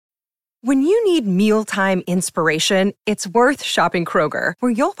When you need mealtime inspiration, it's worth shopping Kroger,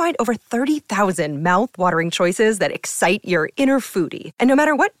 where you'll find over 30,000 mouth-watering choices that excite your inner foodie. And no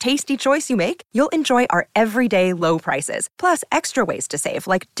matter what tasty choice you make, you'll enjoy our everyday low prices, plus extra ways to save,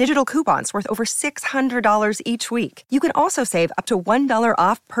 like digital coupons worth over $600 each week. You can also save up to $1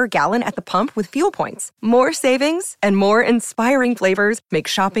 off per gallon at the pump with fuel points. More savings and more inspiring flavors make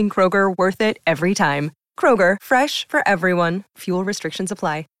shopping Kroger worth it every time. Kroger, fresh for everyone. Fuel restrictions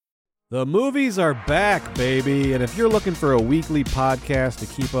apply. The movies are back, baby, and if you're looking for a weekly podcast to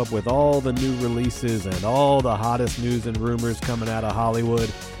keep up with all the new releases and all the hottest news and rumors coming out of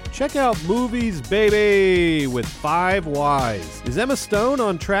Hollywood, check out Movies Baby with 5 Ys. Is Emma Stone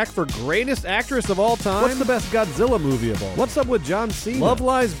on track for greatest actress of all time? What's the best Godzilla movie of all? What's up with John Cena? Love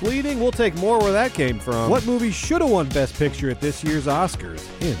Lies Bleeding? We'll take more where that came from. What movie should have won Best Picture at this year's Oscars?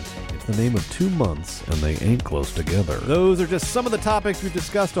 Hint. The name of 2 months, and they ain't close together. Those are just some of the topics we've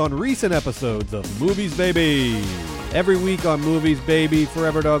discussed on recent episodes of Movies Baby. Every week on Movies Baby,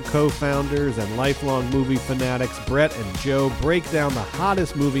 Forever Dog co-founders and lifelong movie fanatics Brett and Joe break down the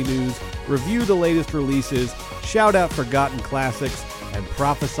hottest movie news, review the latest releases, shout out forgotten classics, and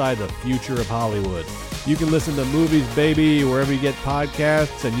prophesy the future of Hollywood. You can listen to Movies Baby wherever you get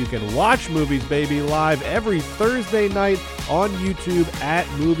podcasts, and you can watch Movies Baby live every Thursday night on YouTube at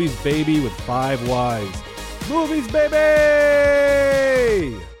Movies Baby with 5 Ys. Movies Baby!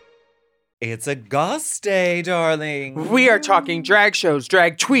 It's a Goss Day, darling. We are talking drag shows,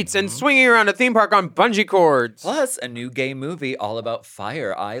 drag tweets, and swinging around a theme park on bungee cords. Plus, a new gay movie all about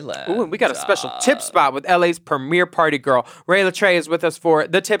Fire Island. Ooh, and we got a special tip spot with LA's premier party girl. Ray Latre is with us for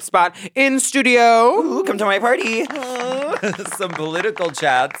the tip spot in studio. Ooh, come to my party. Some political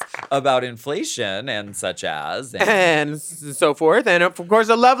chats about inflation and such as. And so forth. And of course,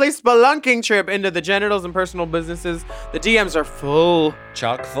 a lovely spelunking trip into the genitals and personal businesses. The DMs are full.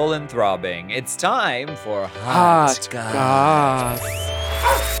 Chock full and throbbing. It's time for Hot Goss.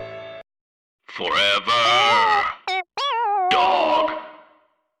 Forever Dog.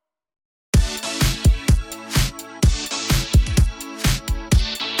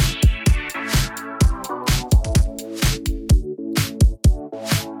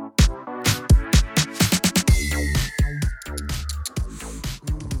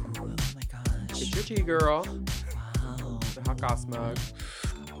 Get your tea, girl. Wow. The Hot Goss mug.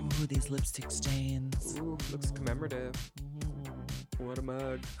 Ooh, these lipstick stains. Ooh, looks commemorative. What a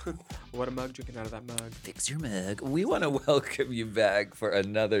mug. What a mug drinking out of that mug. Fix your mug. We want to welcome you back for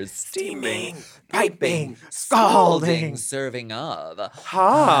another steaming, piping, scalding serving of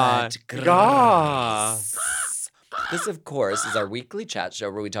Hot Goss. This, of course, is our weekly chat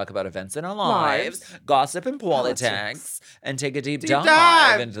show where we talk about events in our lives, gossip and politics, and take a deep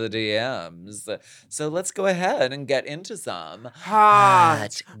dive into the DMs. So let's go ahead and get into some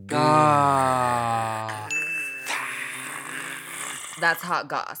Hot Goss. That's Hot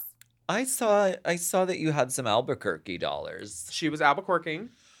Goss. I saw that you had some Albuquerque dollars. She was Albuquerque.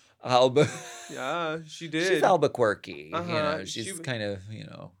 Yeah, she did. She's Albuquerque. Uh-huh. You know, she's kind of,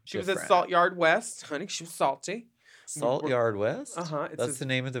 She was at different. Salt Yard West, honey. She was salty. Salt Yard West? Uh-huh. That's the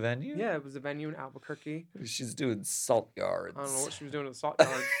name of the venue? Yeah, it was a venue in Albuquerque. She's doing Salt Yards. I don't know what she was doing at the Salt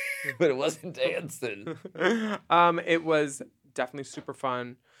Yard. But it wasn't dancing. It was definitely super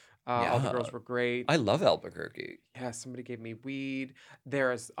fun. All the girls were great. I love Albuquerque. Yeah, somebody gave me weed.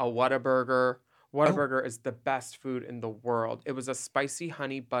 There's a Whataburger. Whataburger is the best food in the world. It was a spicy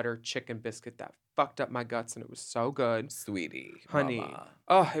honey butter chicken biscuit that fucked up my guts, and it was so good. Sweetie. Honey. Mama.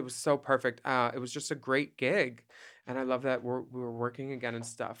 Oh, it was so perfect. It was just a great gig. And I love that we were working again and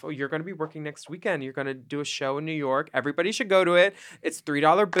stuff. Oh, you're going to be working next weekend. You're going to do a show in New York. Everybody should go to it. It's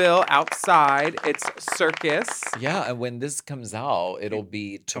 $3 bill outside. It's Circus. Yeah, and when this comes out, it'll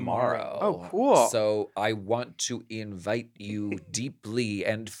be tomorrow. Oh, cool. So I want to invite you deeply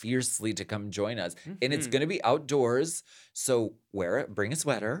and fiercely to come join us. And it's going to be outdoors. So bring a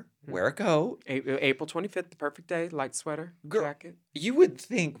sweater, wear a coat. April 25th, the perfect day. Light sweater, jacket. You would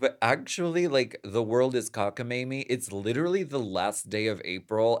think, but actually, the world is cockamamie. It's literally the last day of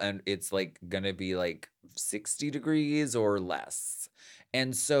April, and it's, gonna be, 60 degrees or less.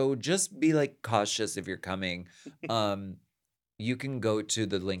 And so just be, cautious if you're coming. You can go to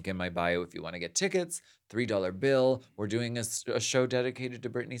the link in my bio if you want to get tickets. $3 bill. We're doing a show dedicated to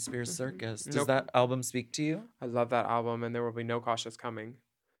Britney Spears Circus. Does that album speak to you? I love that album, and there will be no cautious coming.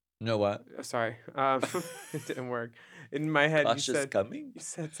 No what? Sorry. It didn't work. In my head, Cautious coming? you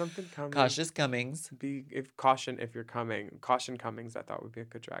said something coming. Cautious Cummings. Caution if you're coming. Caution Cummings, I thought would be a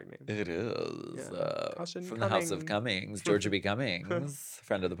good drag name. It is. Yeah. Caution From the House of Cummings. Georgia B. Cummings.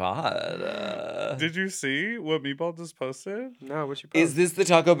 Friend of the pod. Did you see what Meatball just posted? No, what you post? Is this the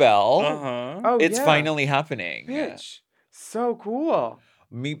Taco Bell? Uh-huh. Oh, It's yeah. finally happening. Bitch. So cool.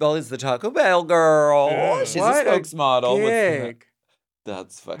 Meatball is the Taco Bell girl. Yeah. She's What a spokesmodel. Gig.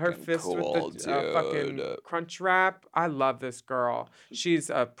 That's fucking Her fist cool, with dude. the fucking crunch wrap. I love this girl. She's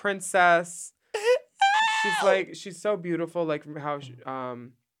a princess. She's so beautiful. Like how,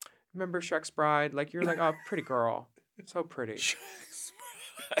 remember Shrek's Bride? Like you're like, oh, pretty girl. So pretty.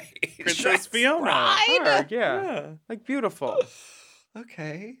 Princess Fiona. Her, yeah. Like beautiful.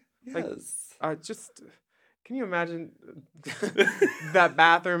 Okay. Like, Yes. Just can you imagine that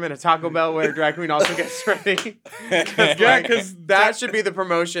bathroom in a Taco Bell where a drag queen also gets ready? Yeah, 'cause that should be the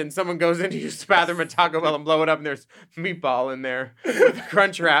promotion. Someone goes into your bathroom at Taco Bell and blow it up, and there's meatball in there with a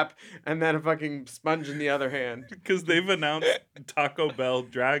crunch wrap and then a fucking sponge in the other hand. Because they've announced Taco Bell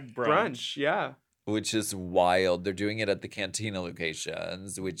drag brunch. Yeah. Which is wild. They're doing it at the Cantina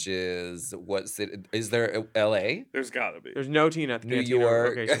locations, which is what city? Is there LA? There's gotta be. There's no teen at the New Cantina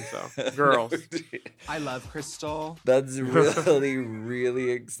York. location, so girls. I love Crystal. That's really, really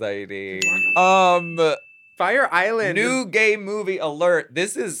exciting. Fire Island. New gay movie alert.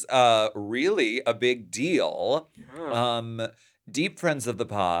 This is really a big deal. Deep friends of the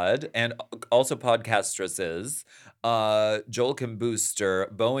pod and also podcastresses, Joel Kim Booster,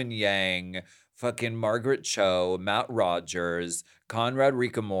 Bowen Yang, fucking Margaret Cho, Matt Rogers, Conrad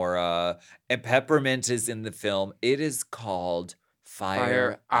Ricamora, and Peppermint is in the film. It is called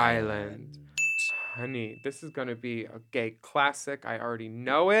Fire Island. Honey, this is gonna be a gay classic. I already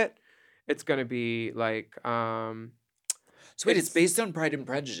know it. It's gonna be like So wait, it's based on Pride and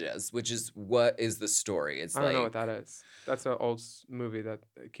Prejudice, which is what is the story? It's I don't know what that is. That's an old movie that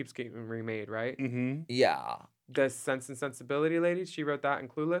keeps getting remade, right? Mm-hmm. Yeah. The Sense and Sensibility lady, she wrote that in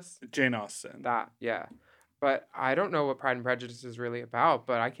Clueless. Jane Austen. That, yeah. But I don't know what Pride and Prejudice is really about,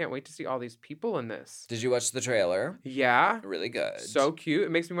 but I can't wait to see all these people in this. Did you watch the trailer? Yeah. Really good. So cute.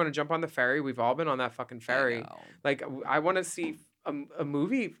 It makes me want to jump on the ferry. We've all been on that fucking I ferry. know. Like, I want to see a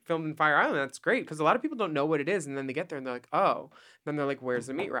movie filmed in Fire Island. That's great because a lot of people don't know what it is, and then they get there and they're like, oh. Then they're like, where's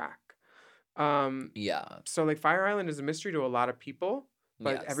the meat rack? Yeah. So like Fire Island is a mystery to a lot of people,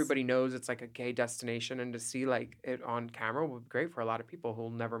 but Yes. everybody knows it's like a gay destination, and to see like it on camera would be great for a lot of people who'll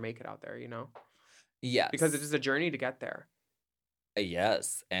never make it out there, you know? Yes. Because it is a journey to get there.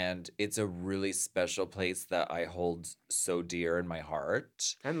 Yes, and it's a really special place that I hold so dear in my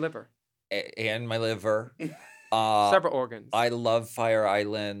heart And liver. and my liver. Several organs. I love Fire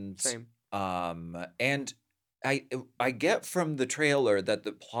Island. Same. And I get from the trailer that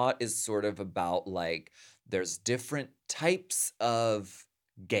the plot is sort of about like there's different types of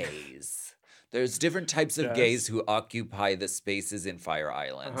gays. There's different types of gays Yes. who occupy the spaces in Fire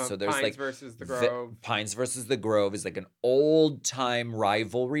Island. So there's Pines like versus the the- Grove. Pines versus the Grove is like an old time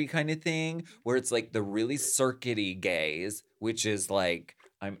rivalry kind of thing where it's like the really circuity gays, which is like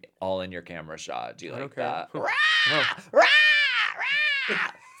I'm all in your camera shot. Do you like Okay. that?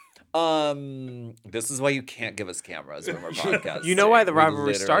 Oh. This is why you can't give us cameras when we're podcasting. You know why the We rivalry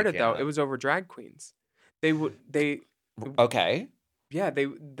literally started though? can't. It was over drag queens. The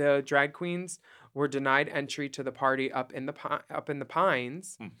drag queens were denied entry to the party up in the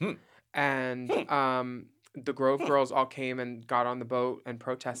Pines, Mhm. and the Grove girls all came and got on the boat and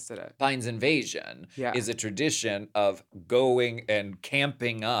protested it. Pines Invasion Yeah. is a tradition of going and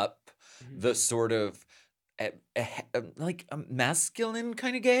camping up the sort of like a masculine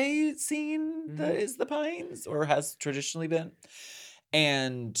kind of gay scene that is the Pines or has traditionally been.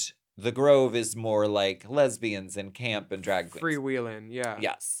 And the Grove is more like lesbians and camp and drag queens. Freewheeling, yeah.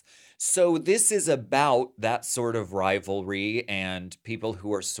 Yes. So this is about that sort of rivalry and people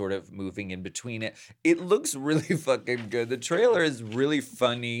who are sort of moving in between it. It looks really fucking good. The trailer is really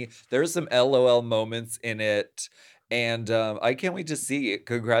funny. There are some LOL moments in it. And I can't wait to see it.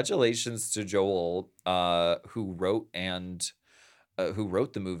 Congratulations to Joel, who wrote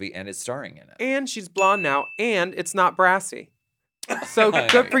the movie and is starring in it. And she's blonde now, and it's not brassy. So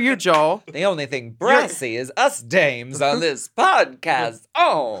good for you, Joel. The only thing brassy is us dames on this podcast.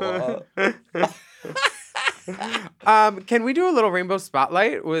 Oh. Can we do a little rainbow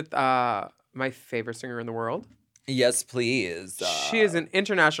spotlight with my favorite singer in the world? Yes, please. She is an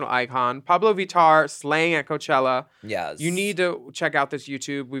international icon. Pablo Vittar slaying at Coachella. Yes. You need to check out this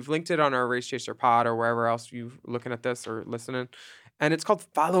YouTube. We've linked it on our Race Chaser pod or wherever else you're looking at this or listening. and it's called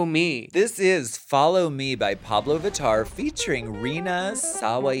Follow Me. This is Follow Me by Pablo Vittar featuring Rina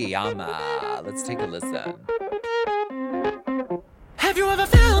Sawayama. Let's take a listen. Have you ever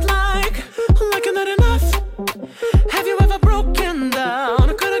felt like you're not enough? Have you ever broken down?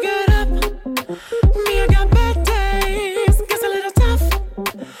 I couldn't get up. Me, I got bad days, gets a little tough.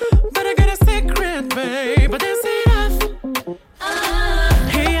 But I got a secret, babe, but that's enough.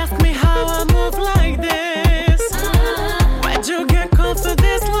 He asked me how I move like this. Where'd you get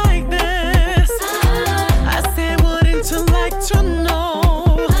confidence like this? I said, wouldn't you like to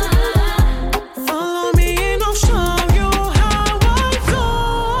know? Follow me and I'll show you how I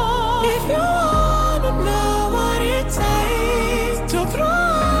go. If you wanna know what it takes to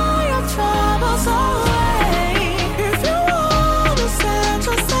throw your troubles away, if you wanna set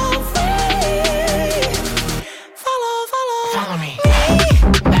yourself free, follow me.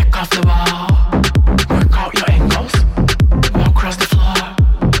 Back off the wall, work out your ankles, walk across the floor.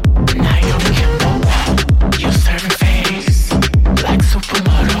 Now you're the Kimbo, you're serving face like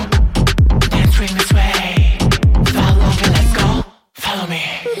supermodel. Dance swing this way, follow me, let's go. Follow me.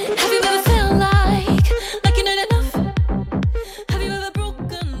 Have you ever felt like you're not enough? Have you ever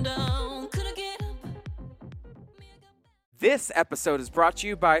broken down? Couldn't get up? This episode is brought to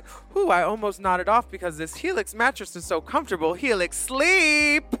you by, I almost nodded off because this Helix mattress is so comfortable. Helix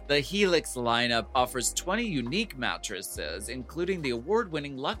Sleep! The Helix lineup offers 20 unique mattresses, including the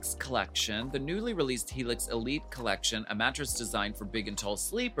award-winning Luxe Collection, the newly released Helix Elite Collection, a mattress designed for big and tall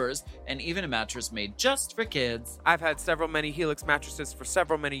sleepers, and even a mattress made just for kids. I've had many Helix mattresses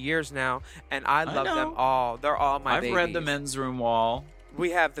for many years now, and I love them all. They're all my babies. I've read the men's room wall.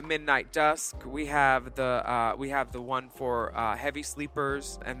 We have the Midnight Dusk. We have the one for heavy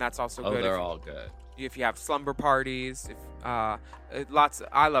sleepers, and that's also good. Oh, they're all good. If you have slumber parties, I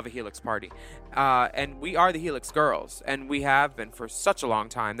love a Helix party. And we are the Helix girls, and we have been for such a long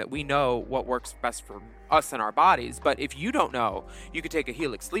time that we know what works best for us and our bodies. But if you don't know, you could take a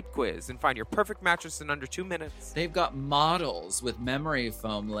Helix sleep quiz and find your perfect mattress in under 2 minutes. They've got models with memory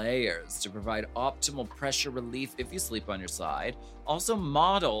foam layers to provide optimal pressure relief if you sleep on your side. Also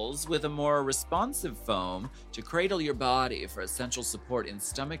models with a more responsive foam to cradle your body for essential support in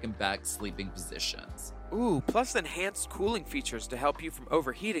stomach and back sleeping positions. Ooh, plus enhanced cooling features to help you from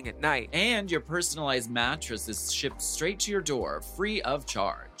overheating at night. And your personalized mattress is shipped straight to your door, free of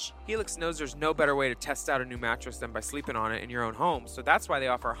charge. Helix knows there's no better way to test out a new mattress than by sleeping on it in your own home, so that's why they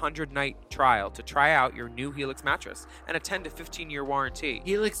offer a 100-night trial to try out your new Helix mattress and a 10 to 15-year warranty.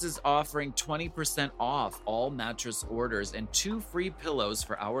 Helix is offering 20% off all mattress orders and 2 free pillows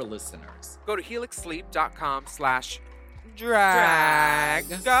for our listeners. Go to helixsleep.com/drag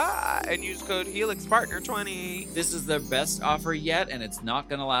and use code HelixPartner20. This is their best offer yet, and it's not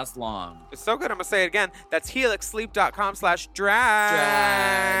going to last long. It's so good, I'm going to say it again. That's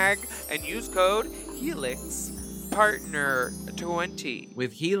helixsleep.com/drag and use code HelixPartner20.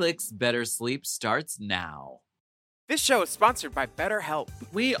 With Helix, better sleep starts now. This show is sponsored by BetterHelp.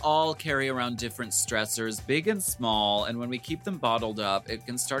 We all carry around different stressors, big and small, and when we keep them bottled up, it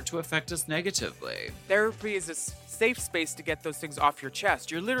can start to affect us negatively. Therapy is a safe space to get those things off your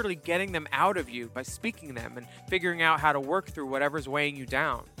chest. You're literally getting them out of you by speaking them and figuring out how to work through whatever's weighing you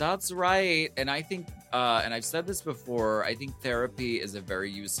down. That's right. And I think, and I've said this before, I think therapy is a very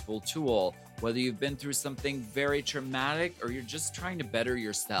useful tool, whether you've been through something very traumatic or you're just trying to better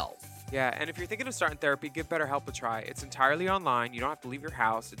yourself. Yeah, and if you're thinking of starting therapy, give BetterHelp a try. It's entirely online. You don't have to leave your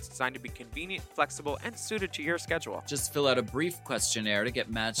house. It's designed to be convenient, flexible, and suited to your schedule. Just fill out a brief questionnaire to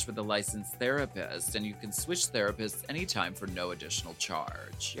get matched with a licensed therapist, and you can switch therapists anytime for no additional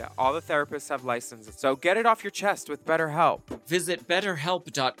charge. Yeah, all the therapists have licenses, so get it off your chest with BetterHelp. Visit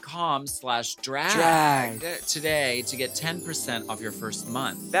betterhelp.com/drag today to get 10% off your first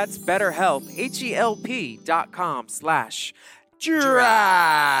month. That's BetterHelp, HELP.com/drag.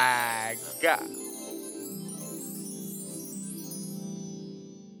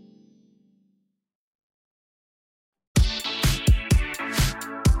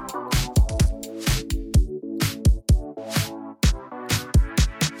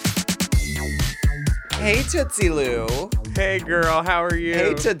 Hey, Tootsie Lou. Hey, girl, how are you?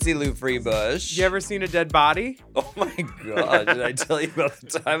 Hey, Tootsie Lou Freebush. You ever seen a dead body? Oh my God! Did I tell you about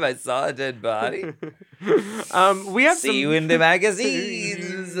the time I saw a dead body? We have See you in the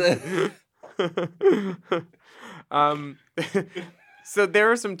magazines. So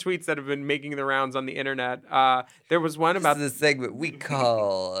there are some tweets that have been making the rounds on the internet. There was one about the segment we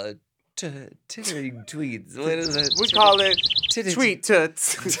call tittering tweets. What is it? We call it tweet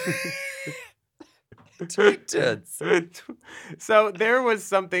toots. Tweet tits. So there was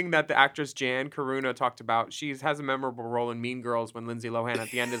something that the actress Jan Karuna talked about. She has a memorable role in Mean Girls when Lindsay Lohan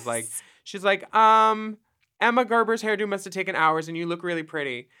at the end is like, she's like, Emma Gerber's hairdo must have taken hours and you look really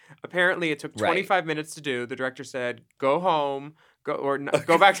pretty. Apparently it took 25 minutes to do. The director said, go home.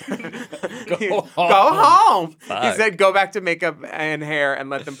 Go back to go home. He said go back to makeup and hair and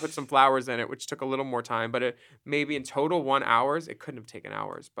let them put some flowers in it, which took a little more time. But it maybe in total 1 hour. It couldn't have taken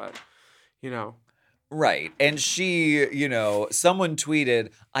hours, but you know. Right. And she, someone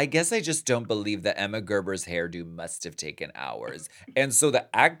tweeted, I guess I just don't believe that Emma Gerber's hairdo must have taken hours. And so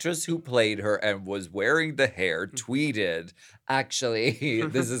the actress who played her and was wearing the hair tweeted, actually,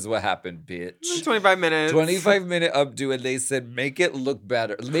 this is what happened, bitch. 25 minutes. 25-minute updo, and they said, make it look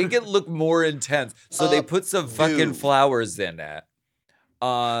better. Make it look more intense. So they put some fucking flowers in it.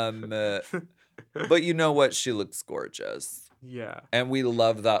 But you know what? She looks gorgeous. Yeah. And we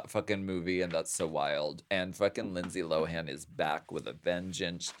love that fucking movie, and that's so wild. And fucking Lindsay Lohan is back with a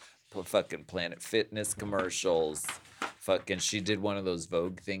vengeance. Fucking Planet Fitness commercials. Fucking, she did one of those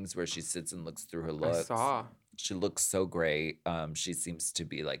Vogue things where she sits and looks through her looks. I saw. She looks so great. She seems to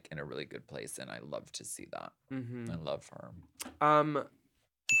be like in a really good place, and I love to see that. Mm-hmm. I love her.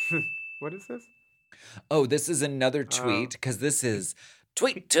 What is this? Oh, this is another tweet, because this is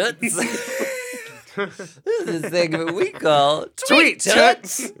Tweet Toots. This is a segment we call Tweet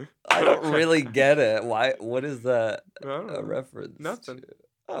Toots. I don't really get it. Why? What is that a reference? Nothing.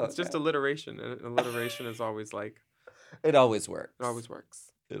 Oh, it's just alliteration, and alliteration is always like. It always works. It always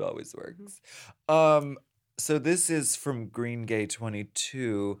works. It always works. So this is from Green Gay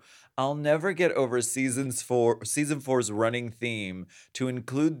 22. I'll never get over season 4's running theme to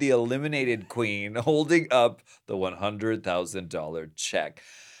include the eliminated queen holding up the $100,000 check.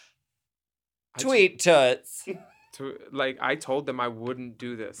 Tweet Toots. I told them I wouldn't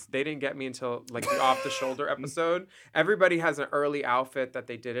do this. They didn't get me until like the off the shoulder episode. Everybody has an early outfit that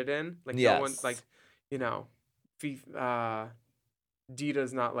they did it in. Like no one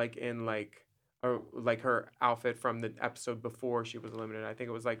Dita's not like in like her outfit from the episode before she was eliminated. I think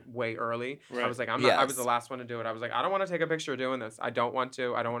it was like way early. Right. I was like, I was the last one to do it. I was like, I don't want to take a picture doing this. I don't want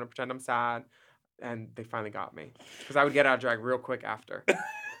to pretend I'm sad. And they finally got me because I would get out of drag real quick after.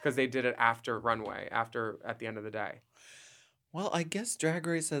 Because they did it after runway, at the end of the day. Well, I guess Drag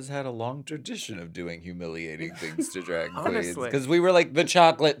Race has had a long tradition of doing humiliating things to drag queens. Honestly. Because we were like, the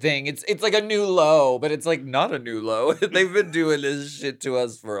chocolate thing, it's like a new low, but it's like not a new low. They've been doing this shit to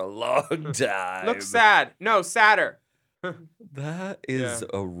us for a long time. Look sad. No, sadder. That is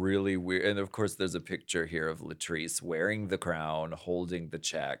a really weird, and of course there's a picture here of Latrice wearing the crown, holding the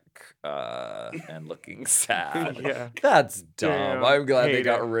check, and looking sad. Yeah. That's dumb. Damn. I'm glad they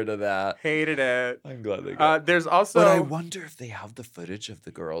got rid of that. Hated it. I'm glad they got There's also... But I wonder if they have the footage of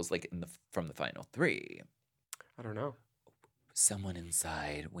the girls like from the final 3. I don't know. Someone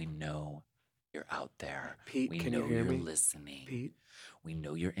inside, we know you're out there. Pete, we can know you hear you're me? listening. Pete? We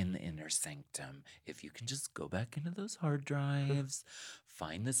know you're in the inner sanctum. If you can just go back into those hard drives,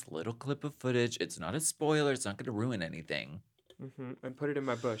 find this little clip of footage. It's not a spoiler. It's not going to ruin anything. Mm-hmm. And put it in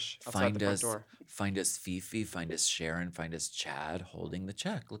my bush outside the front door. Find us Fifi, find us Sharon, find us Chad holding the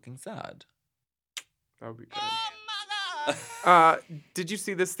check, looking sad. That would be good. Did you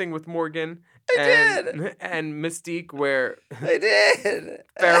see this thing with Morgan? Did. And Mystique where I did.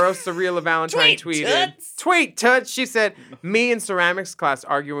 Pharaoh Surreal Valentine tweeted. Tweet Toots. She said, me in ceramics class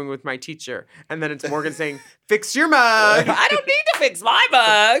arguing with my teacher. And then it's Morgan saying, fix your mug. I don't need to fix my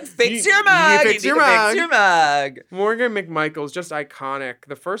mug. Fix your mug. Fix your mug. Morgan McMichael's just iconic.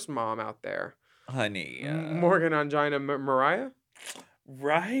 The first mom out there. Honey. Morgan Angina Mariah?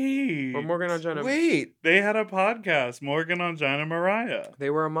 Right. Or Morgan Angina. Wait. They had a podcast, Morgan Angina Mariah. They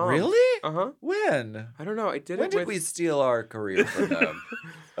were a mom. Really? Uh-huh. When? I don't know. I did When it did with... we steal our career from them?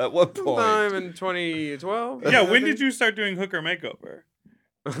 At what point? Sometime in 2012. Yeah, when did you start doing hooker makeover?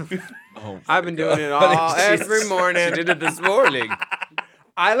 I've been doing it all every morning. She did it this morning.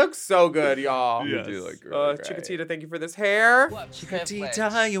 I look so good, y'all. Yes. You do look really great. Chiquitita, thank you for this hair.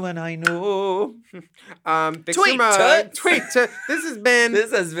 Chiquitita, you and I know. Fix Tweet your mug. Toots. Tweet Toots. This has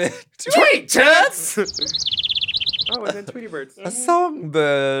been Tweet Toots. Oh, and then Tweety Birds. A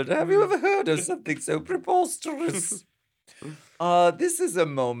songbird. Have you ever heard of something so preposterous? This is a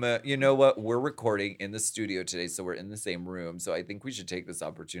moment. You know what? We're recording in the studio today, so we're in the same room. So I think we should take this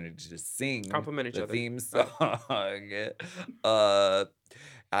opportunity to sing Compliment each the other. theme song.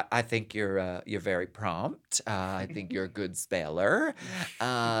 I think you're very prompt. I think you're a good speller,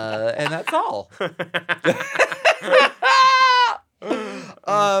 and that's all.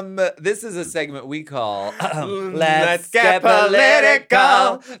 This is a segment we call Let's get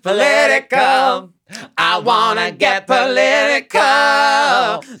political. I wanna get political.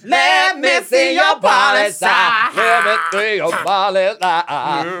 Let me see your policy. Let me see your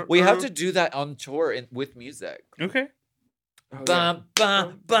policy. We have to do that on tour with music. Okay. Bum,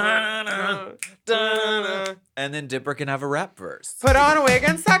 bum, ba-da, da-da. And then Dipper can have a rap verse. Put on a wig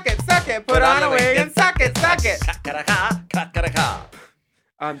and suck it, suck it. Put on a wig and suck it, suck it.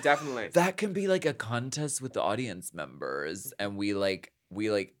 Definitely. That can be like a contest with the audience members, and we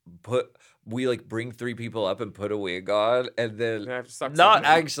bring 3 people up and put a wig on, and then They have to suck not something.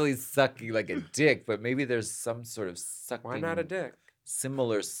 actually sucking like a dick, but maybe there's some sort of sucking. Why not a dick?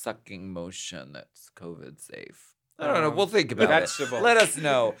 Similar sucking motion that's COVID safe. I don't know. We'll think about Vegetable. it. Let us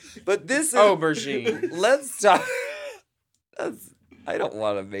know. But this is Aubergine. Let's talk. I don't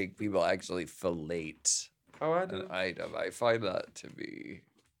want to make people actually fillate Oh, I do. an item. I find that to be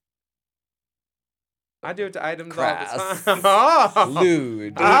I do it to items crass, all the time. Oh.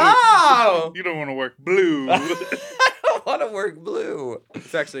 lewd. Oh. You don't want to work blue. I don't want to work blue.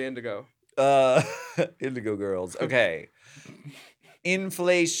 It's actually indigo. Indigo girls. Okay.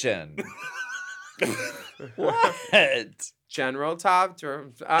 Inflation. What? General top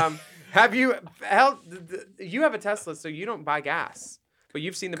terms. Have you you have a Tesla, so you don't buy gas, but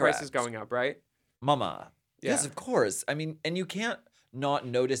you've seen the prices Correct. going up, right? Mama. Yes, Yeah. of course. I mean, and you can't not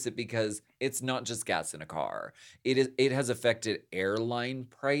notice it because it's not just gas in a car. It has affected airline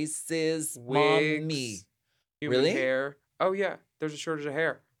prices. Mommy. Wigs, human Really? hair. Oh yeah, there's a shortage of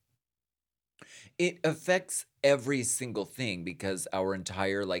hair. It affects every single thing because our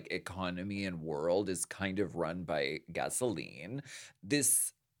entire economy and world is kind of run by gasoline.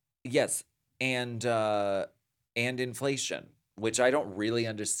 Yes, and inflation, which I don't really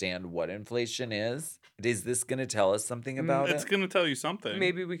understand what inflation is. Is this going to tell us something about It's it? going to tell you something.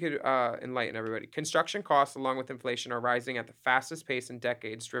 Maybe we could enlighten everybody. Construction costs, along with inflation, are rising at the fastest pace in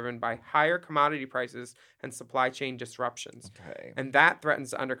decades, driven by higher commodity prices and supply chain disruptions. Okay. And that threatens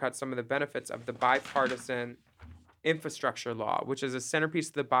to undercut some of the benefits of the bipartisan infrastructure law, which is a centerpiece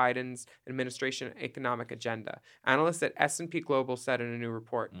of the Biden's administration economic agenda. Analysts at S&P Global said in a new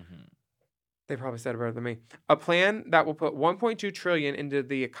report. Mhm. They probably said it better than me. A plan that will put $1.2 trillion into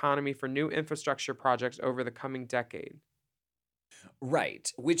the economy for new infrastructure projects over the coming decade.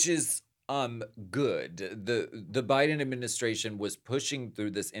 Right, which is good. The Biden administration was pushing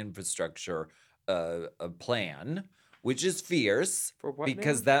through this infrastructure a plan, which is fierce For what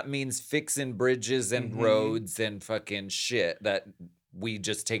because now? that means fixing bridges and roads and fucking shit that we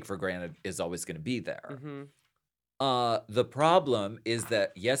just take for granted is always going to be there. Mhm. The problem is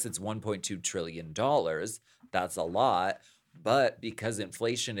that yes, it's $1.2 trillion. That's a lot, but because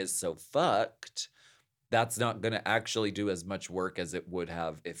inflation is so fucked, that's not going to actually do as much work as it would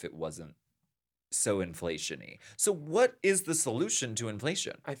have if it wasn't so inflation-y. So what is the solution to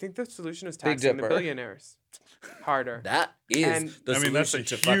inflation? I think the solution is Big taxing the Dipper. billionaires harder. That is And- the I mean, that's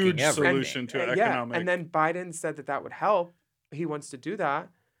solution a to fucking huge everything. solution to Yeah, economic. and then Biden said that would help. He wants to do that.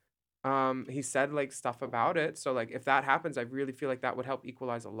 He said stuff about it. So if that happens, I really feel like that would help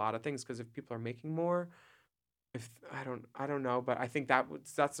equalize a lot of things because if people are making more, if I don't know, but I think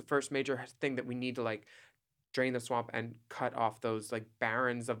that's the first major thing that we need to drain the swamp and cut off those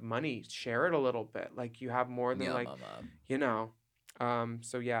barons of money. Share it a little bit. You have more than Yeah, mama.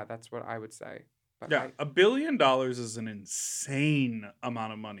 So yeah, that's what I would say. But yeah, $1 billion is an insane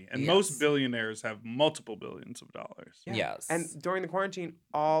amount of money. And most Yes. billionaires have multiple billions of dollars. yeah. Yes. And during the quarantine,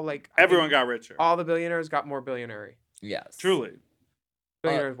 all I think Everyone got richer. all the billionaires got more billionaire. Yes. Truly.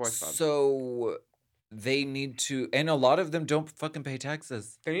 Billionaire Voice Club. So they need to, and a lot of them don't fucking pay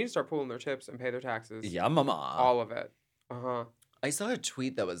taxes. They need to start pooling their chips and pay their taxes. Yeah, mama. All of it. Uh-huh. I saw a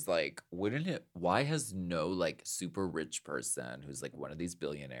tweet that was like, why has no super rich person who's one of these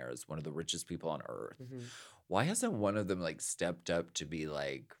billionaires, one of the richest people on earth, Mhm. why hasn't one of them stepped up to be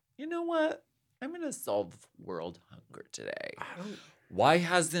you know what? I'm going to solve world hunger today. I don't Why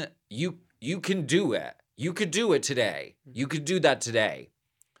hasn't you can do it. You could do it today. You could do that today.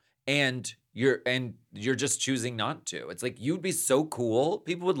 And you're just choosing not to. It's you'd be so cool.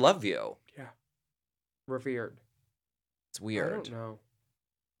 People would love you. revered. It's I weird. don't know.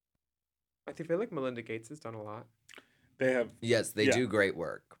 I feel like Melinda Gates has done a lot. They have Yes, they Yeah. do great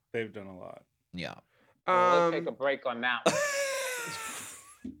work. they've done a lot. Yeah. We'll take a break on that.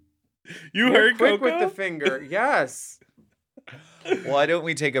 You You're heard quick Coco? with the finger. Yes. Why don't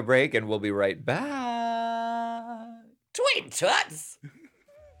we take a break and we'll be right back? Tweet Tuts!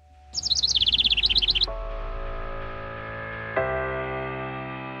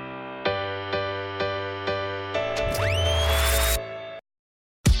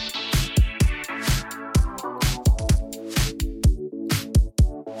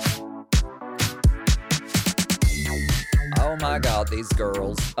 these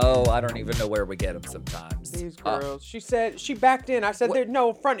girls. Oh, I don't even know where we get them sometimes. These girls. She said she backed in. I said there's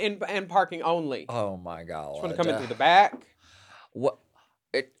no front end parking only. Oh my God. She want to come in through the back. What?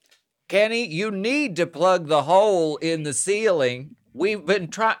 Kenny, you need to plug the hole in the ceiling. We've been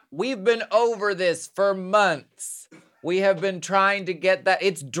over this for months. We have been trying to get that.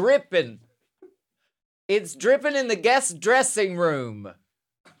 It's dripping. It's dripping in the guest dressing room.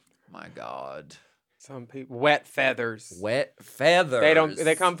 My God. Some people wet feathers. Wet feathers.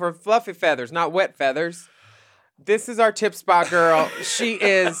 They come for fluffy feathers, not wet feathers. This is our tip spot girl. She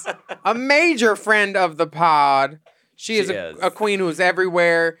is a major friend of the pod. She is a queen who's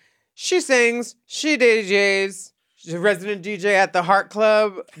everywhere. She sings, she DJs. She's a resident DJ at the Heart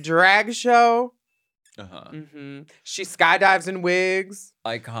Club drag show. She skydives in wigs.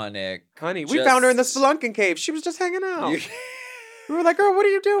 Iconic. Honey, we found her in the Spelunking Cave. She was just hanging out. We were like, girl, what are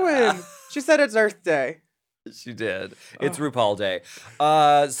you doing? She said it's Earth Day. She did. It's RuPaul Day.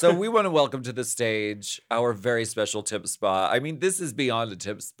 So we want to welcome to the stage our very special tip spa. I mean, this is beyond a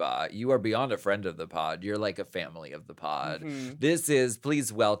tip spa. You are beyond a friend of the pod. You're like a family of the pod. This is,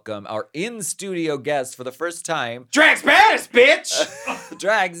 please welcome our in-studio guest for the first time. Drag's baddest, bitch!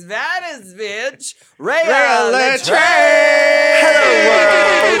 Drag's baddest, bitch! Rhea Latrell!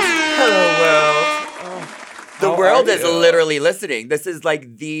 Hello, world. The world is literally listening. This is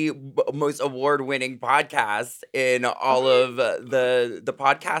like the most award-winning podcast in all of the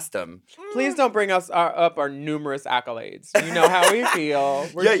podcastum. Please don't bring us up our numerous accolades. You know how we feel.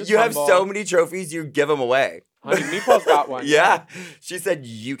 Yeah, you have so many trophies, you give them away. Honey, Meeple's got one. Yeah. She said,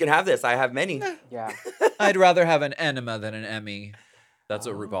 you can have this. I have many. Yeah. I'd rather have an enema than an Emmy. That's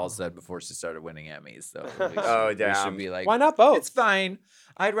what RuPaul said before she started winning Emmys. So we should be like, why not both? It's fine.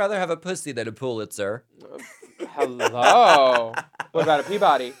 I'd rather have a pussy than a Pulitzer. Hello. What about a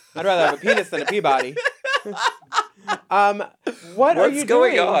Peabody? I'd rather have a penis than a Peabody. What are you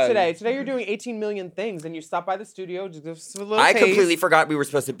doing today? Today you're doing 18 million things, and you stopped by the studio to give us a little taste. Completely forgot we were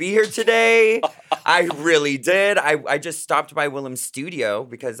supposed to be here today. I really did. I just stopped by Willem's studio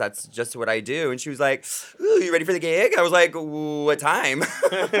because that's just what I do. And she was like, ooh, you ready for the gig? I was like, what time?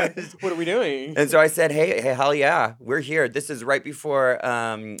 What are we doing? And so I said, hey, hell yeah, we're here. This is right before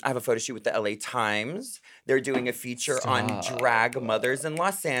I have a photo shoot with the LA Times. They're doing a feature on drag mothers in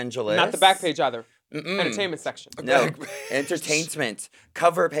Los Angeles. Not the back page either. Entertainment section. No, entertainment.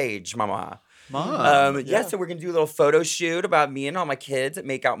 Cover page, mama. Mom. Yeah, so we're going to do a little photo shoot about me and all my kids at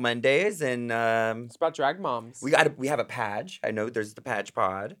Make Out Mondays. And it's about drag moms. We have a page. I know there's the page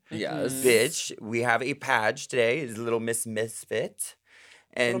pod. Yes. Bitch, we have a page today. It's Little Miss Misfit.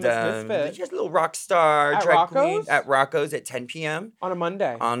 And just a little rock star at drag Rocco's? queen at Rocco's at 10 p.m. On a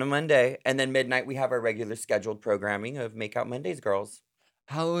Monday. And then midnight we have our regular scheduled programming of Make Out Mondays girls.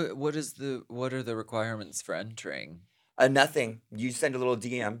 What are the requirements for entering? Nothing. You send a little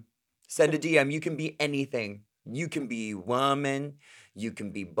DM. Send a DM. You can be anything. You can be woman. You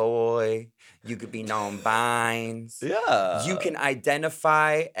can be boy. You could be non-binds. Yeah. You can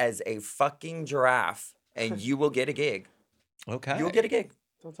identify as a fucking giraffe, and you will get a gig. Okay. You will get a gig.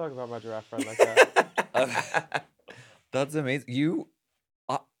 Don't talk about my giraffe friend like that. That's amazing. You,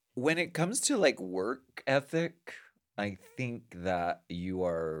 when it comes to like work ethic, I think that you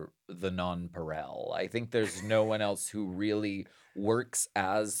are the nonpareil. I think there's no one else who really works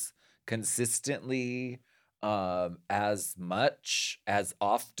as consistently, as much, as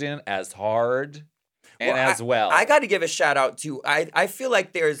often, as hard, and as well. I got to give a shout out to, I feel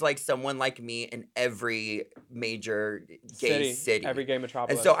like there's like someone like me in every major gay city. Every gay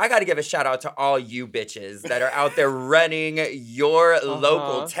metropolis. And so I got to give a shout out to all you bitches that are out there running your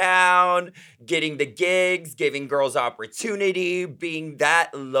local town, getting the gigs, giving girls opportunity, being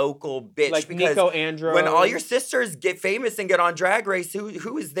that local bitch. Like because Nico Andro. when all your sisters get famous and get on Drag Race,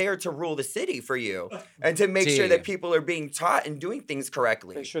 who is there to rule the city for you? And to make sure that people are being taught and doing things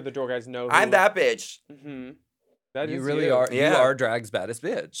correctly. Make sure the door guys know. I'm that bitch. Mm-hmm. You really are. Yeah. You are drag's baddest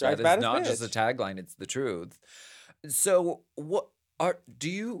bitch. Drag's that is baddest not bitch. just a tagline; it's the truth. So, do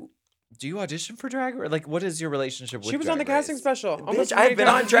you audition for drag? Or like, what is your relationship with? She was on the casting special. Bitch, I've been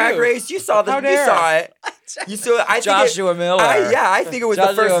on Drag Race. You saw the. You saw it. You saw. I Joshua Miller. I think it was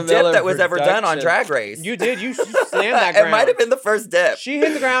the first dip that was ever done on Drag Race. You did. You slammed that ground. It might have been the first dip. She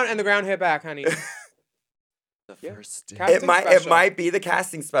hit the ground, and the ground hit back, honey. Yeah. First day. Casting It special. might be the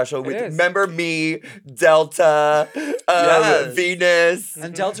casting special. It is. Remember me, Delta, Yes. Venus.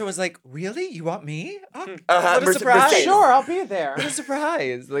 And Delta was like, "Really? You want me? Oh, Uh-huh. what a Mercedes. surprise! Sure, I'll be there. What a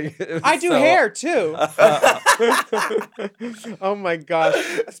surprise!" Like, it was I do so- hair too. Oh my gosh.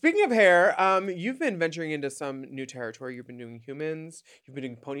 Speaking of hair, you've been venturing into some new territory. You've been doing humans, you've been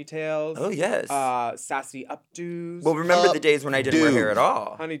doing ponytails. Oh, yes. Sassy updos. Well, remember the days when I didn't wear hair at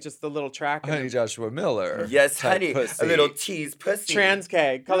all. Honey, just the little track. and Honey Joshua Miller. Yes, type honey. pussy. A little tease pussy. Trans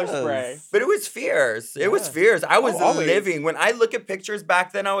K, color Yes. spray. But it was fierce. It was Yeah. fierce. I was always. living. When I look at pictures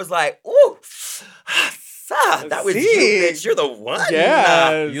back then, I was like, ooh, that was you, See? bitch. You're the one.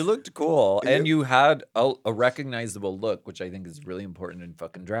 Yes. You looked cool, and you had a recognizable look, which I think is really important in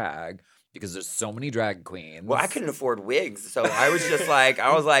fucking drag because there's so many drag queens. Well, I couldn't afford wigs, so I was just like,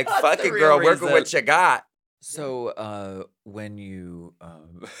 fuck the it, real girl. Work with reason. what you got. So, when you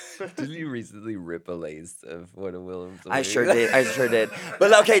did you recently rip a lace of what a Williams? I sure did.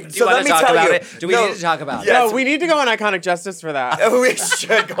 But okay, Do so you let want me to talk tell about you. it? Do we need to talk about Yes. No, we need to go on Iconic Justice for that. We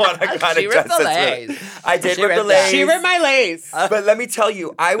should go on Iconic She ripped the Justice. lace. I did She rip the ripped that. lace. She ripped my lace. But let me tell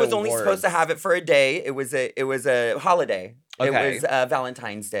you, I was The only supposed to worst. have it for a day. It was a holiday. Okay. It was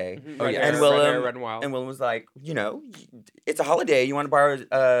Valentine's Day. Oh, Red yeah. hair, And red Willem, hair, red and wild. and Willem was like, it's a holiday. You want to borrow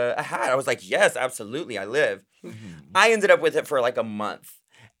a hat? I was like, yes, absolutely. I live. I ended up with it for like a month.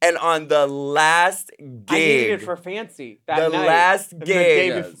 And on the last gig, I needed it for fancy that the night. last And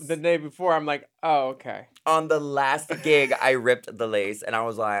gig, the day before, I'm like, oh, okay. on the last gig, I ripped the lace, and I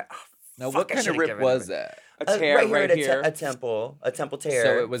was like, oh, Now, fuck, what I kind of should've rip given was it. it? A tear right right, here, here. a temple tear.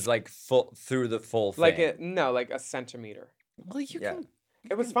 So it was like full through the full thing. like like a centimeter. Well, you Yeah. can.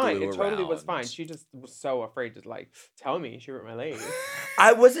 It was fine. glue It totally was around. fine. She just was so afraid to like tell me she ripped my lace.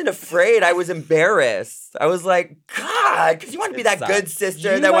 I wasn't afraid. I was embarrassed. I was like, God, because you want to be It that sucks. good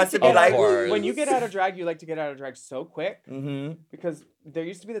sister You that like wants to be get like, out- course. when you get out of drag, you like to get out of drag so quick mm-hmm. because there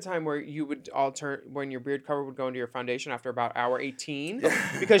used to be the time where you would all turn when your beard cover would go into your foundation after about hour 18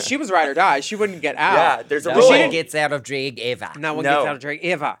 because she was ride or die. She wouldn't get out. Yeah, there's a No rule. one gets out of drag ever. No one No. gets out of drag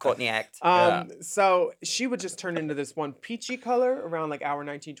ever. Courtney Act. So she would just turn into this one peachy color around like hour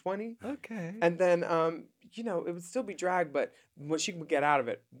 1920. Okay. And then, it would still be drag, but when she would get out of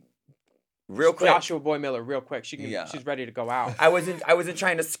it, Real quick. Joshua Boy Miller, real quick, Yeah. she's ready to go out. I wasn't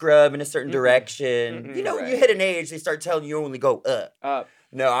trying to scrub in a certain direction. Mm-mm. You know, when you Right. hit an age, they start telling you only go up. Up.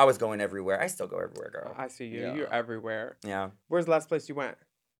 No, I was going everywhere. I still go everywhere, girl. I see you. Yeah. You're everywhere. Yeah. Where's the last place you went?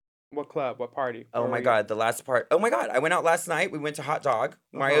 What club? What party? Oh Where my were you? God, the last part. Oh my God, I went out last night. We went to Hot Dog,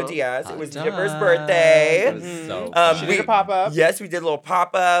 Mario Uh-huh. Diaz. Hot It was dog. Dipper's birthday. It was Mhm. so She fun. did a pop-up. Yes, we did a little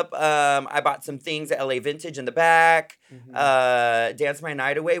pop up. I bought some things at LA Vintage in the back. Mhm. Danced my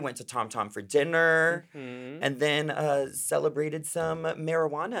night away. Went to Tom Tom for dinner, Mhm. and then celebrated some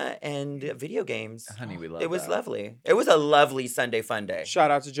marijuana and video games. Honey, we love It was that. lovely. It was a lovely Sunday fun day.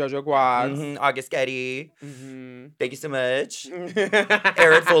 Shout out to JoJo Guaz. Mhm, August Getty. Mm-hmm. Thank you so much.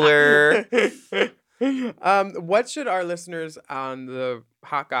 Eric Fuller. What should our listeners on the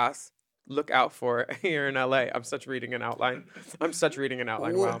Hot Goss look out for here in LA? I'm such reading an outline.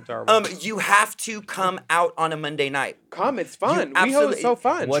 Wow, I'm terrible. You have to come out on a Monday night. Come, it's fun. You WeHo is absolutely- so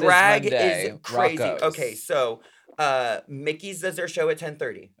fun. What is Drag Monday? is crazy. Rocco's. Okay, so Mickey's does their show at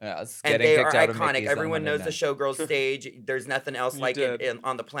 10:30. Yeah, it's And getting they are kicked out of iconic. Mickey's on Everyone Monday knows the night. Showgirls stage. There's nothing else You like it did.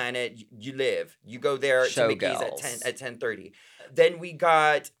 on the planet. You live. You go there to Mickey's Showgirls. at 10:30. Then we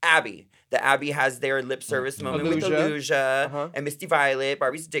got Abby. The Abby has their lip service moment with Illusia. Illusia Uh-huh. and Misty Violet,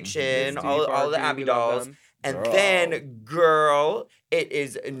 Barbie's Addiction, Misty, all of the Barbie, Abby we love dolls. them. And Girl. then, girl, it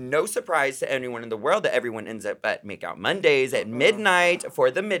is no surprise to anyone in the world that everyone ends up at Makeout Mondays at midnight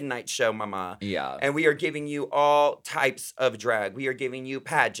for the midnight show, mama. Yeah. And we are giving you all types of drag. We are giving you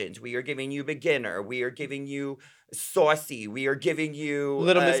pageant. We are giving you beginner. We are giving you saucy. We are giving you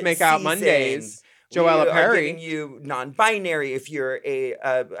Little Miss Makeout seasoned. Mondays. We Joella are Perry. giving you non-binary. If you're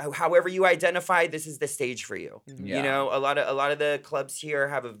however you identify, this is the stage for you. Yeah. You know, a lot of the clubs here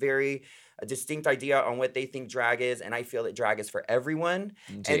have a very distinct idea on what they think drag is, and I feel that drag is for everyone.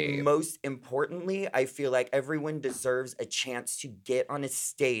 Indeed. And most importantly, I feel like everyone deserves a chance to get on a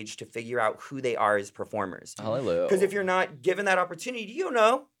stage to figure out who they are as performers. Hallelujah. Because if you're not given that opportunity, you don't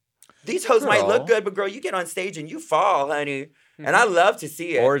know. These hoes might look Girl. good, but girl, you get on stage and you fall, honey. And I love to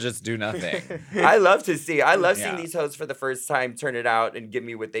see it. or just do nothing. I love to see. I love seeing Yeah. these hoes for the first time turn it out and give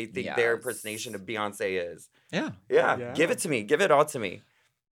me what they think their Yes. impersonation of Beyonce is. Yeah. Yeah, Yeah. give it to me. Give it all to me.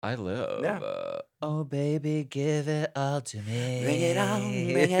 I love. Yeah. Oh, baby, give it all to me. Bring it on,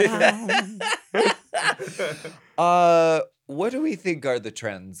 bring it on. What do we think are the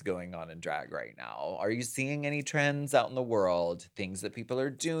trends going on in drag right now? Are you seeing any trends out in the world? Things that people are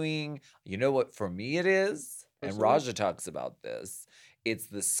doing? You know what for me it is? and Personally? Raja talks about this. It's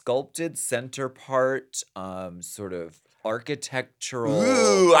the sculpted center part, sort of architectural.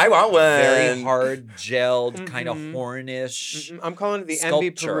 Ooh, I want one. Very hard gelled, kind of Mhm. hornish. I'm calling it the Envy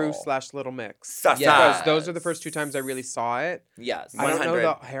Peru Sculptural. / Little Mix. Sa-sa. Because those are the first 2 times I really saw it. Yes. I don't know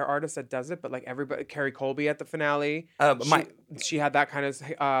 100. the hair artist that does it, but like everybody, Carrie Colby at the finale, My she had that kind of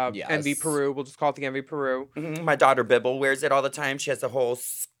Envy Yes. Peru. We'll just call it the Envy Peru. my daughter Bibble wears it all the time. She has a whole.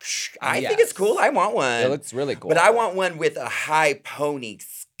 I think it's Yes. cool. I want one. It looks really cool. But I want one with a high pony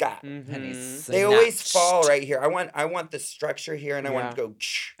scot. Mhm. They always snatched. fall right here. I want the structure here, and I want it to go.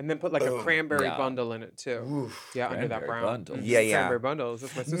 And then put like a Boom. cranberry Yeah. bundle in it too. Oof. Yeah, under that Cranberry brown. bundle. Mhm. Yeah, yeah. Cranberry bundles.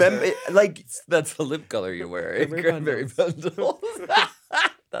 That's my sister. Remember, like That's the lip color you wear. Cranberry Cranberry bundles.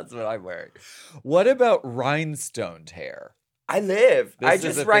 That's what I'm wearing. What about rhinestoned hair? I live. This I is a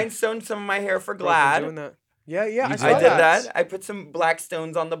just thing- rhinestoned some of my hair for Girls been Glad. doing that. Yeah, yeah. You I, did saw I did that. that. I put some black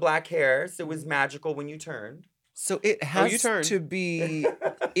stones on the black hair, so it was magical when you turned. So it you has turn. to be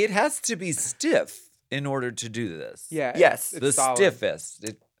it has to be stiff in order to do this. Yeah. Yes. it's The solid. stiffest.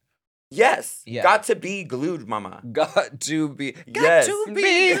 It Yes. Yeah. Got to be glued, mama. got to be Yes.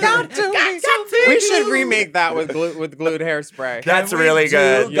 We should remake that with glued hairspray. That's Can we really do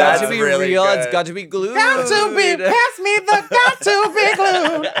good. Got That's to be really real. good. It's got to be glued. Pass me the got to be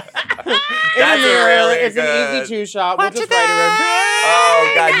glued. That's really It's an good. easy 2 shot. We'll just write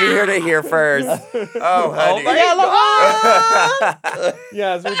Oh God, you heard it here first. Oh, honey.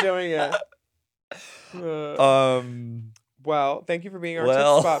 Yes, we're doing it. Well, thank you for being our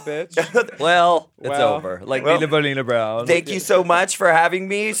well. tip spot, bitch. Well, it's Well. over. Like Well, Nina Bonina Brown. Thank you so much for having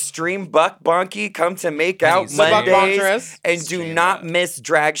me. Stream Buck Bonky. Come to Make Out Please. The Buck Mondays. Bontress. And do Stream not it. miss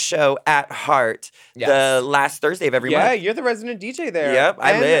Drag Show at Heart Yes. the last Thursday of every Yeah, month. you're the resident DJ there. Yep,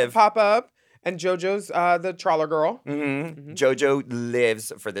 I And live. Pop Up and JoJo's the Trawler Girl. JoJo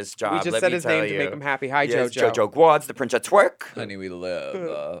lives for this job. We just let said me his name tell to you. make him happy. Hi, Yes, JoJo. JoJo Guads, the Prince of Twerk. Honey, we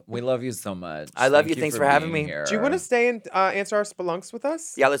live. We love you so much. I love Thank you. Thanks for having being me. here. Do you want to stay and answer our spelunks with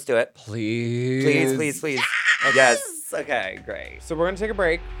us? Yeah, let's do it. Please. Please, please, please. Yes. Okay, great. So we're going to take a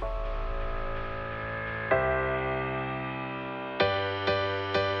break.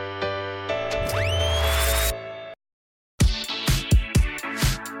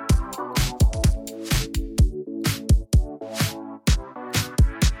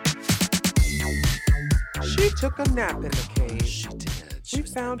 She took a nap in the cave. She did. She We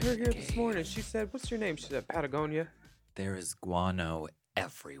was found her in the here this cave. morning. She said, "What's your name?" She said, "Patagonia." There is guano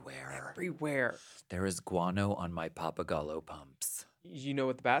everywhere. Everywhere. There is guano on my Papagallo pumps. You know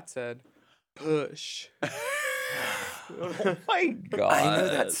what the bat said? Push. Oh my god. I know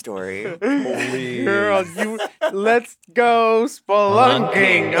that story. Please. Girl, let's go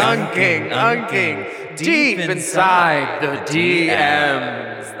spelunking, unking, deep inside the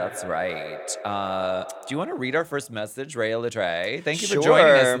DMs. That's right. Do you want to read our first message, Rhea Latre? Thank you for joining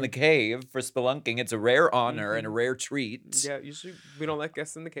us Sure. in the cave for spelunking. It's a rare honor and a rare treat. Yeah, usually we don't let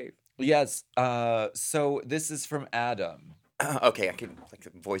guests in the cave. Yes. So this is from Adam. Okay, I can like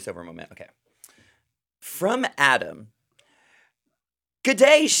voiceover moment. Okay. From Adam. Good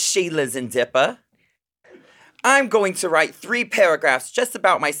day, Sheilas and Dippa. I'm going to write 3 paragraphs just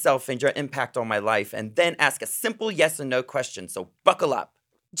about myself and your impact on my life, and then ask a simple yes or no question, so buckle up.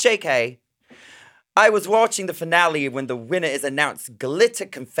 JK. I was watching the finale when the winner is announced. Glitter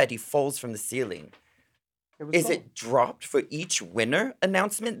confetti falls from the ceiling. Is it dropped for each winner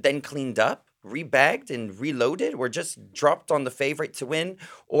announcement, then cleaned up, rebagged, and reloaded, or just dropped on the favorite to win?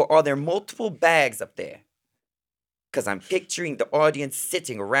 Or are there multiple bags up there? Because I'm picturing the audience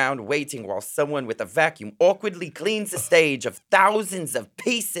sitting around waiting while someone with a vacuum awkwardly cleans the stage of thousands of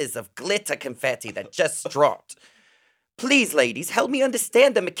pieces of glitter confetti that just dropped. Please, ladies, help me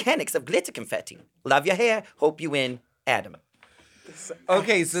understand the mechanics of glitter confetti. Love your hair. Hope you win, Adam.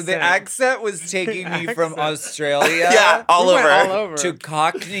 Okay, so the accent was taking me from Australia. Yeah, all We went over. all over. To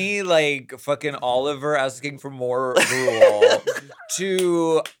Cockney, like fucking Oliver asking for more gruel,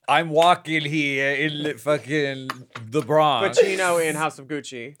 to I'm walking here in fucking the Bronx. Pacino in House of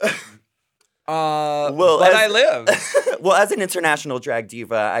Gucci. Well, but as- I live. Well, as an international drag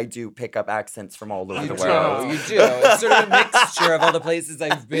diva, I do pick up accents from all over You the do, world. you do. It's sort of a mixture of all the places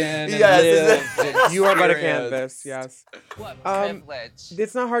I've been and Yes. lived. and You are but a experienced. canvas, yes. What privilege.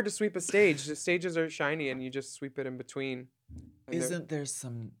 It's not hard to sweep a stage. The stages are shiny and you just sweep it in between. And they're- Isn't there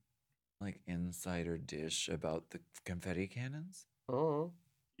some like insider dish about the confetti cannons? Oh.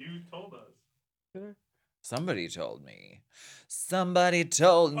 You told us. Somebody told me. Somebody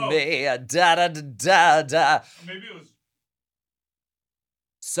told Oh. me. Da da da da da. Maybe it was.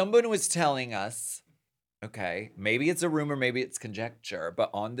 Someone was telling us Okay, maybe it's a rumor, maybe it's conjecture,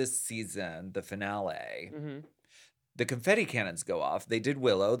 but on this season, the finale, the confetti cannons go off. They did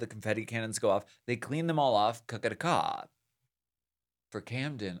Willow, the confetti cannons go off. They clean them all off, cook-a-da-ca. For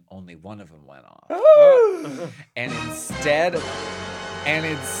Camden, only one of them went off. and instead of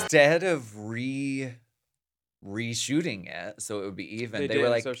reshooting it so it would be even, they were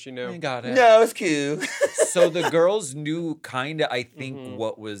like, so she knew. I got it. No, it's cute. So the girls knew kind of, I think,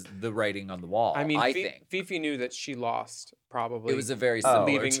 what was the writing on the wall. I mean, I think. Fifi knew that she lost, probably. It was a very similar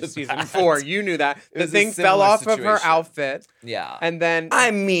leaving to season that. 4. You knew that. It The was a thing fell similar off of her situation. outfit. Yeah. And then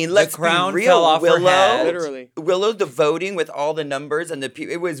I mean, let's crown be real. fell off her Willow, head. Literally. Willow, the voting with all the numbers and the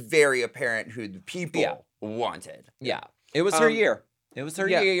people, it was very apparent who the people wanted. Yeah. It was her year. It was her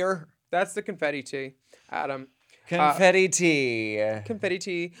year. That's the confetti tea, Adam. Confetti tea. Confetti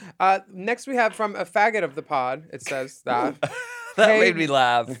tea. Next we have from a faggot of the pod. It says that. That made me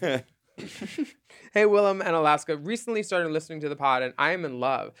laugh. Hey, Willem and Alaska. Recently started listening to the pod, and I am in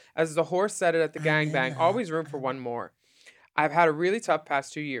love. As the horse said it at the gangbang, always room for one more. I've had a really tough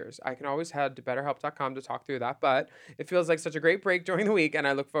past 2 years. I can always head to betterhelp.com to talk through that, but it feels like such a great break during the week, and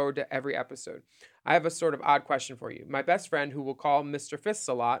I look forward to every episode. I have a sort of odd question for you. My best friend, who we'll call Mr. Fists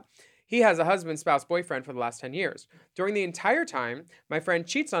a lot, he has a husband, spouse, boyfriend for the last 10 years. During the entire time, my friend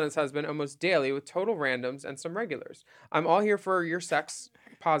cheats on his husband almost daily with total randoms and some regulars. I'm all here for your sex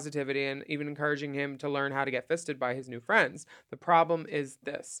positivity and even encouraging him to learn how to get fisted by his new friends. The problem is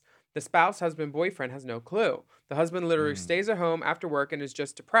this. The spouse, husband, boyfriend has no clue. The husband literally stays at home after work and is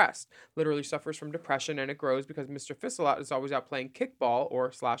just depressed. Literally suffers from depression, and it grows because Mr. Fissalot is always out playing kickball or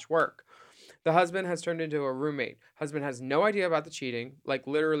 /work. The husband has turned into a roommate. Husband has no idea about the cheating, like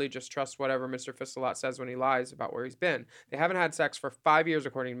literally just trusts whatever Mr. Fissalot says when he lies about where he's been. They haven't had sex for 5 years,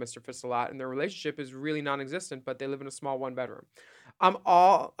 according to Mr. Fissalot, and their relationship is really non-existent, but they live in a small one-bedroom. I'm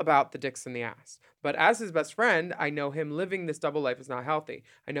all about the dicks in the ass. But as his best friend, I know him living this double life is not healthy.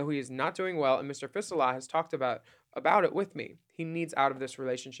 I know he is not doing well, and Mr. Fissalot has talked about it with me. He needs out of this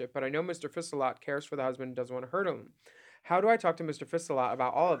relationship, but I know Mr. Fissalot cares for the husband and doesn't want to hurt him. How do I talk to Mr. Fissalot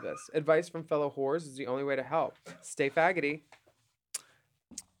about all of this? Advice from fellow whores is the only way to help. Stay faggoty.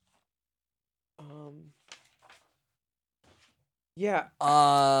 Yeah.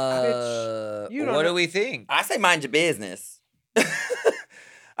 What do we think? I say mind your business.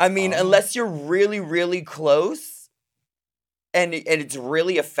 I mean, unless you're really, really close and it's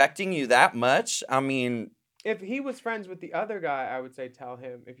really affecting you that much, I mean... If he was friends with the other guy, I would say tell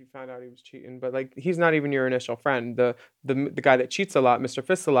him if you found out he was cheating. But like, he's not even your initial friend. The guy that cheats a lot, Mr.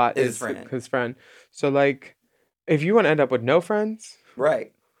 Fist a lot, is his friend. So like, if you want to end up with no friends,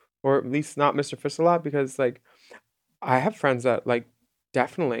 right, or at least not Mr. Fist a lot, because like, I have friends that like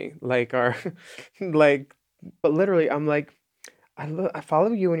definitely like are like, but literally, I'm like, I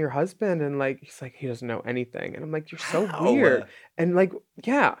follow you and your husband, and like he's like he doesn't know anything, and I'm like, you're so weird, and like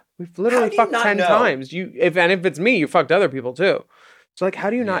yeah, we've literally fucked 10 times. If it's me, you fucked other people too. So like,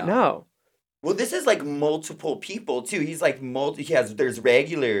 how do you not know? Well, this is like multiple people too. He's like there's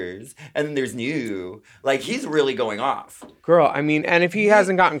regulars and then there's new. Like he's really going off. Girl, I mean, and if he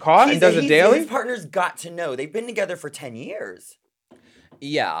hasn't gotten caught and does it daily, his partner's got to know. They've been together for 10 years.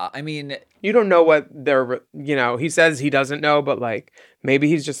 Yeah, I mean... You don't know what they're, he says he doesn't know, but like, maybe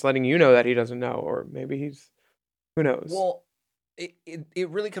he's just letting you know that he doesn't know, or maybe he's, who knows? Well, it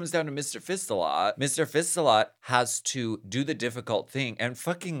really comes down to Mr. Fissalot. Mr. Fissalot has to do the difficult thing and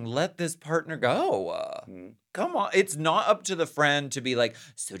fucking let this partner go. Come on. It's not up to the friend to be like,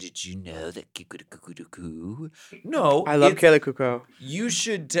 so did you know that No. I love Kaylee Cuoco. You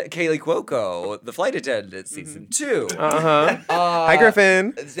should, Kaylee Cuoco, the flight attendant, season 2. Hi,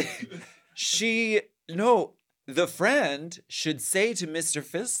 Griffin. The friend should say to Mr.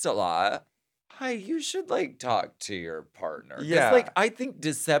 Fissalot, hi, you should like talk to your partner. Yeah. Like, I think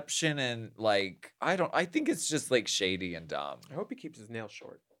deception and like, I think it's just like shady and dumb. I hope he keeps his nails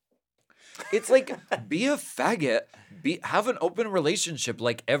short. It's like, be a faggot, have an open relationship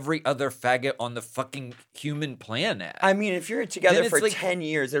like every other faggot on the fucking human planet. I mean, if you're together for like, 10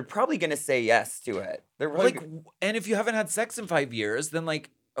 years, they're probably going to say yes to it. They're probably and if you haven't had sex in 5 years, then like,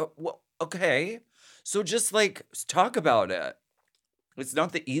 well, okay. So just like talk about it. It's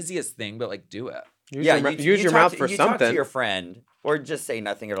not the easiest thing, but like do it. Use your mouth for something. Talk to your friend, or just say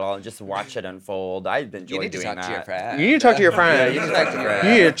nothing at all and just watch it unfold. I've enjoyed doing that. You need to talk to your friend. You need to talk to your friend.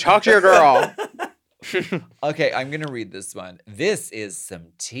 You need to talk to your girl. Okay, I'm gonna read this one. This is some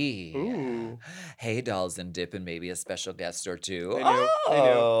tea. Ooh. Hey, dolls and dip, and maybe a special guest or two. They knew.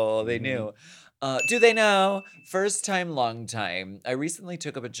 They knew. Do they know? First time, long time. I recently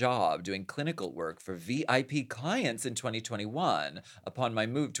took up a job doing clinical work for VIP clients in 2021 upon my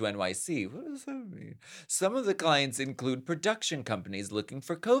move to NYC. What does that mean? Some of the clients include production companies looking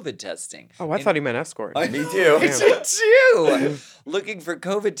for COVID testing. Oh, I thought he meant escort. Me too. I did too. Looking for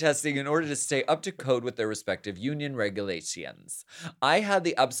COVID testing in order to stay up to code with their respective union regulations. I had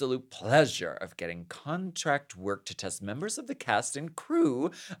the absolute pleasure of getting contract work to test members of the cast and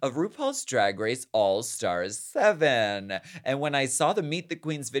crew of RuPaul's Drag Race All Stars 7. And when I saw the Meet the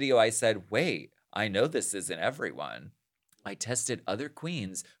Queens video, I said, wait, I know this isn't everyone. I tested other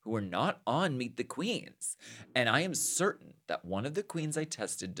queens who were not on Meet the Queens. And I am certain that one of the queens I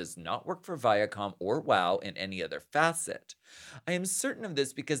tested does not work for Viacom or WOW in any other facet. I am certain of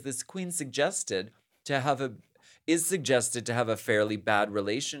this because this queen is suggested to have a fairly bad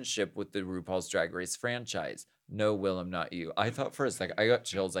relationship with the RuPaul's Drag Race franchise. No, Willem, not you. I thought for a second, I got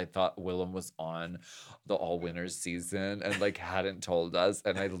chills. I thought Willem was on the All Winners season and like hadn't told us.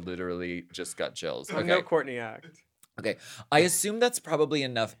 And I literally just got chills. I know Courtney Act. Okay, I assume that's probably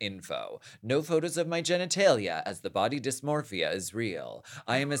enough info. No photos of my genitalia, as the body dysmorphia is real.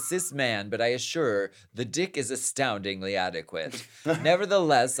 I am a cis man, but I assure the dick is astoundingly adequate.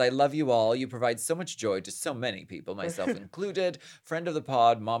 Nevertheless, I love you all. You provide so much joy to so many people, myself included. Friend of the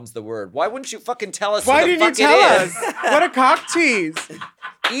pod, mom's the word. Why wouldn't you fucking tell us Why who the didn't fuck you tell it us? is? What a cock tease.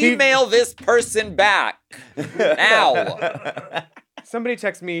 Email this person back. Now. Somebody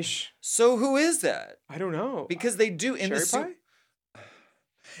text Mish. So who is it? I don't know. Because they do in Sherry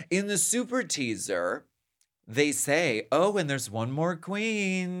in the super teaser, they say, "Oh, and there's one more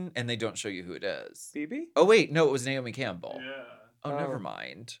queen," and they don't show you who it is. Phoebe? Oh wait, no, it was Naomi Campbell. Yeah. Oh, never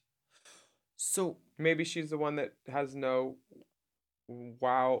mind. So maybe she's the one that has no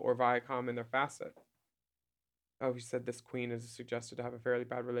WOW or Viacom in their facet. Oh, he said this queen is suggested to have a fairly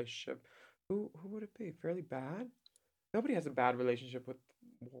bad relationship. Who would it be? Fairly bad? Nobody has a bad relationship with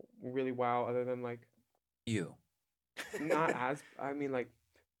really WOW other than like you. Not as I mean like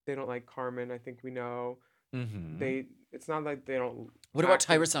they don't like Carmen. I think we know. Mm-hmm. It's not like they don't. What about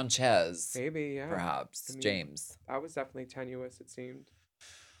Tyra Sanchez? Maybe, yeah. Perhaps I mean, James. That was definitely tenuous. It seemed.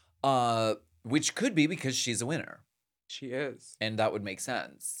 Which could be because she's a winner. She is, and that would make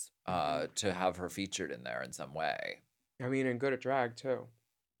sense. To have her featured in there in some way. I mean, and good at drag too.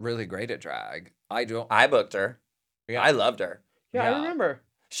 Really great at drag. I booked her. Yeah, I loved her. Yeah, I remember.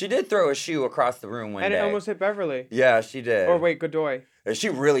 She did throw a shoe across the room one day. And it almost hit Beverly. Yeah, she did. Or wait, Godoy. She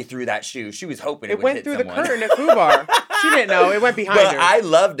really threw that shoe. She was hoping it would went hit through someone. the curtain at Fubar. She didn't know. It went behind but her. I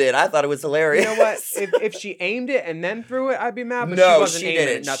loved it. I thought it was hilarious. You know what? If she aimed it and then threw it, I'd be mad. But no, she wasn't aiming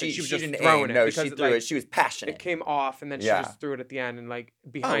didn't. it. Nothing. She was just didn't throwing aim. it. No, because she threw it. She was passionate. It came off, and then she just threw it at the end and like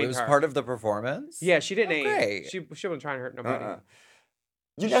behind her. Oh, it was part of the performance? Yeah, she didn't aim. Great. She wasn't trying to hurt nobody.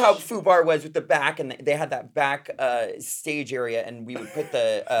 You know how Fubar was with the back, and they had that back stage area, and we would put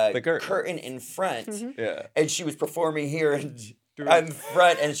the curtain in front. Yeah. And she was performing here in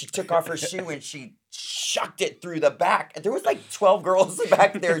front, and she took off her shoe and she shucked it through the back. There was like 12 girls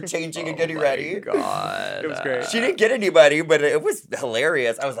back there changing and getting ready. God. It was great. She didn't get anybody, but it was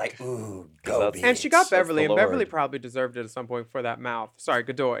hilarious. I was like, ooh, go bitch. And she got Beverly, and Lord. Beverly probably deserved it at some point for that mouth. Sorry,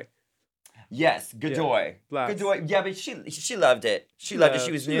 Godoy. Yes, Godoy. Yeah. Godoy. Yeah, but she loved it. She loved it.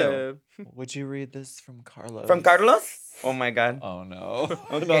 She was new. Would you read this from Carlos? From Carlos? Oh my God. Oh no.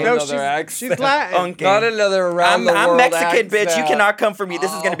 Okay. Not No, another accent. she's Latin. Okay. Not another around the I'm world Mexican, bitch. You accent. cannot come for me.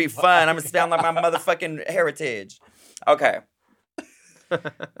 This is gonna be fun. I'm gonna sound like my motherfucking heritage. Okay.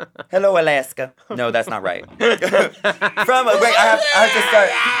 Hello, Alaska. No, that's not right. Wait, I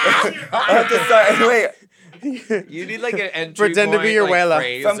have to start. Wait. You need like an entry Pretend to be point, your like, Wella.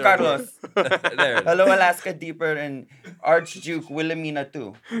 phrase From or- Carlos. There. Hello, Alaska, deeper, and Archduke Wilhelmina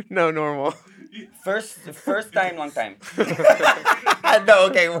too. No, normal. First time, long time. No,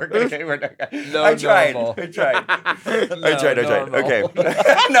 okay, we're good. No, I tried. normal. I tried. normal. Okay.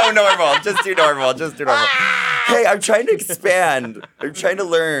 No, normal. Just do normal. Hey, I'm trying to expand. I'm trying to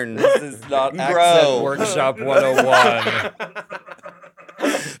learn. This is not Grow. Accent Workshop 101.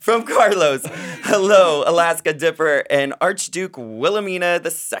 From Carlos. Hello, Alaska Dipper and Archduke Wilhelmina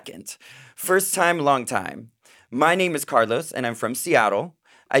II. First time, long time. My name is Carlos, and I'm from Seattle.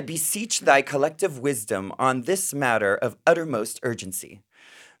 I beseech thy collective wisdom on this matter of uttermost urgency.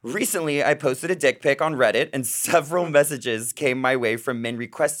 Recently, I posted a dick pic on Reddit, and several messages came my way from men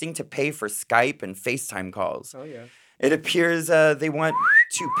requesting to pay for Skype and FaceTime calls. Oh, yeah. It appears they want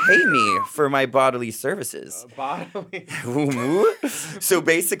to pay me for my bodily services. Bodily. So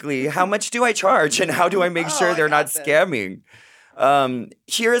basically, how much do I charge, and how do I make sure they're not scamming?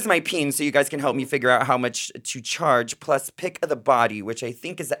 Here is my pin so you guys can help me figure out how much to charge, plus pick the body, which I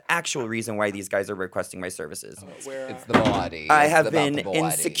think is the actual reason why these guys are requesting my services. It's the body. I It's have about been the body.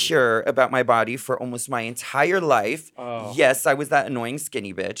 insecure about my body for almost my entire life. Oh. Yes, I was that annoying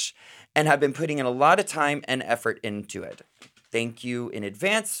skinny bitch, and have been putting in a lot of time and effort into it. Thank you in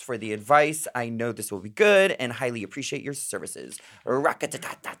advance for the advice. I know this will be good and highly appreciate your services.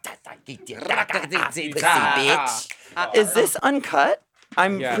 Bitch. Is this uncut?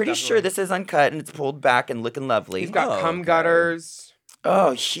 I'm Yeah, pretty sure definitely. this is uncut and it's pulled back and looking lovely. He's got Oh, cum okay. gutters.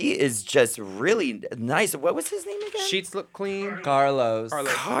 Oh, he is just really nice. What was his name again? Sheets look clean. Carlos.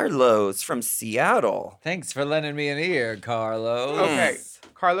 Carlos from Seattle. Thanks for lending me an ear, Carlos. Okay,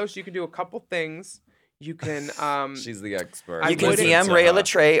 Carlos, you can do a couple things. You can She's the expert. I You can wouldn't- DM Rhea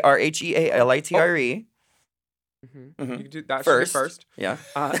Latre, RHEALITRE. You can do that First. first. Yeah.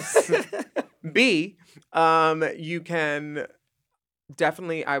 B, you can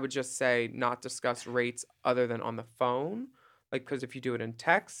definitely, I would just say, not discuss rates other than on the phone. Like, because if you do it in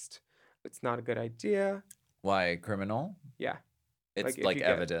text, it's not a good idea. Why criminal? Yeah. It's if like you get-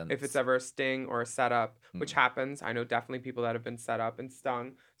 evidence. If it's ever a sting or a setup, which happens, I know definitely people that have been set up and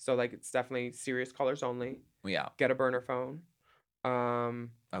stung. So, like, it's definitely serious callers only. Yeah. Get a burner phone.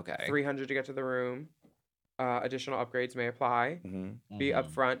 Okay. $300 to get to the room. Additional upgrades may apply. Mm-hmm. Be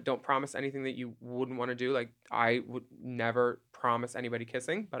upfront. Don't promise anything that you wouldn't want to do. Like, I would never promise anybody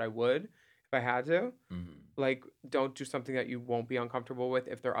kissing, but I would if I had to. Like, don't do something that you won't be uncomfortable with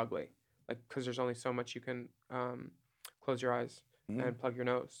if they're ugly. Like, because there's only so much you can close your eyes and plug your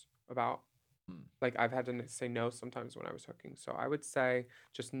nose about. Like, I've had to say no sometimes when I was hooking. So I would say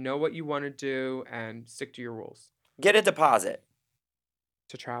just know what you want to do and stick to your rules. Get a deposit.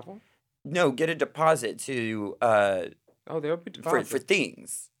 To travel? No, get a deposit to Oh, there'll be for deposits.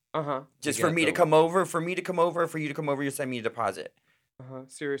 things. Uh-huh. Just To for get me to the- come over, for you to come over, you send me a deposit.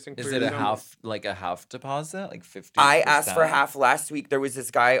 Serious Is inquiries. it a only. half deposit? Like 50%? I asked for half last week. There was this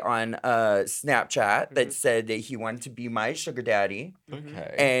guy on Snapchat that said that he wanted to be my sugar daddy.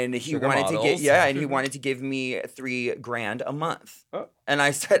 Okay. And he Sugar wanted to models. get and he wanted to give me $3,000 a month. Oh. And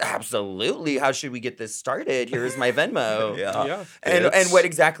I said, absolutely. How should we get this started? Here's my Venmo. Yeah. And what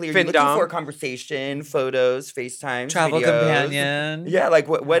exactly are you looking Findom. for? Conversation, photos, FaceTime, Travel videos? companion. Yeah, like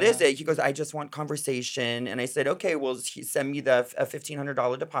what is it? He goes, I just want conversation. And I said, okay, well, he send me a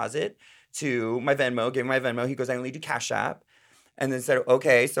 $1,500 deposit to my Venmo. Give him my Venmo. He goes, I only do Cash App. And then said,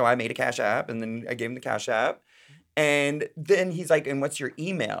 okay. So I made a Cash App, and then I gave him the Cash App. And then he's like, and what's your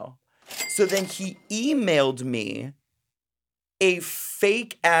email? So then he emailed me a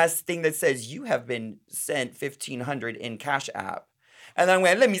fake ass thing that says you have been sent $1,500 in Cash App. And then I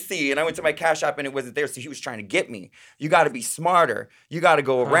went, let me see. And I went to my Cash App and it wasn't there. So he was trying to get me. You got to be smarter. You got to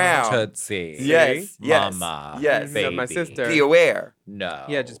go around. Tootsie. Yes. Yes. Mama. Yes. Yeah, my Baby. sister. Be aware. No.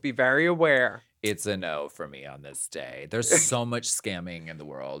 Yeah, just be very aware. It's a no for me on this day. There's so much scamming in the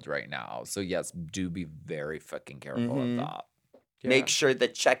world right now. So yes, do be very fucking careful of that. Make sure the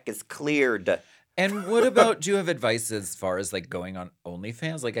check is cleared. And what about, do you have advice as far as like going on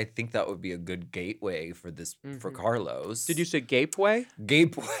OnlyFans? Like, I think that would be a good gateway for this, for Carlos. Did you say gateway?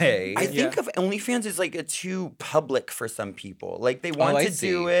 Gateway. I think of OnlyFans as like a too public for some people. Like they want I to do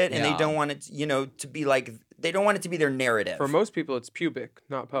see. it and they Yeah. don't want it, to be like, they don't want it to be their narrative. For most people, it's pubic,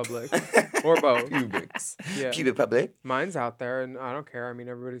 not public, or both. Pubics. Yeah. Pubic public. Mine's out there, and I don't care. I mean,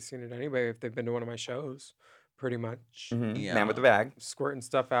 everybody's seen it anyway if they've been to one of my shows, pretty much. Yeah. Man with the bag. Squirting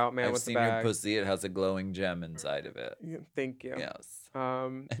stuff out, man I've with the seen your bag. pussy. It has a glowing gem inside of it. Yeah, thank you. Yes.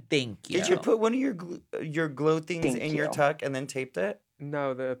 Thank you. Did you put one of your glow things Thank in your you. tuck and then taped it?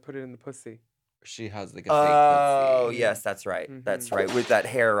 No, put it in the pussy. She has like a Oh, fake pussy. yes, that's right. That's right. With that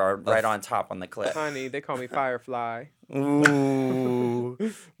hair right on top on the clip. Honey, they call me Firefly. Ooh.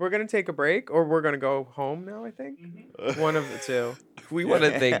 We're going to take a break, or we're going to go home now, I think. One of the two. We want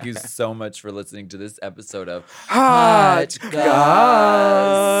to thank you so much for listening to this episode of Hot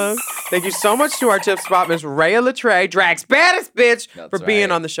Goss. Thank you so much to our tip spot, Miss Rhea Latre, Drag's baddest bitch, That's for being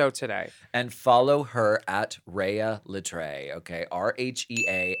right. on the show today. And follow her at Rhea Latre, okay?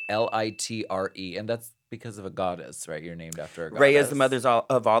 RHEALITRE. And that's because of a goddess, right? You're named after a goddess. Rhea is the mother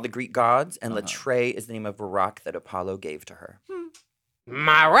of all the Greek gods, and Latre is the name of a rock that Apollo gave to her.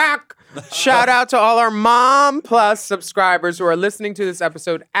 My rock. Shout out to all our Mom Plus subscribers who are listening to this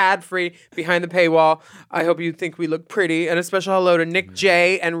episode ad-free behind the paywall. I hope you think we look pretty. And a special hello to Nick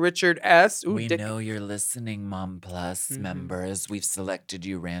J and Richard S. Ooh, We Dick- know you're listening, Mom Plus members. We've selected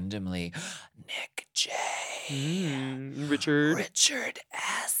you randomly. Nick J. Richard. Richard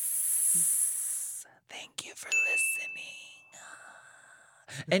S. Thank you for listening.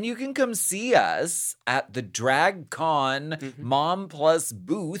 And you can come see us at the Drag Con Mom Plus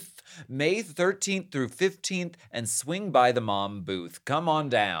booth May 13th through 15th and swing by the Mom booth. Come on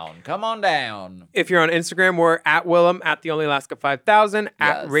down. Come on down. If you're on Instagram, we're at Willem, at The Only Alaska 5000,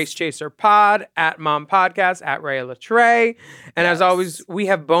 at Race Chaser Pod, at Mom Podcast, at Ray Latre. And as always, we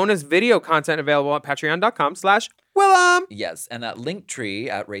have bonus video content available at patreon.com/Willem. Yes, and that Linktree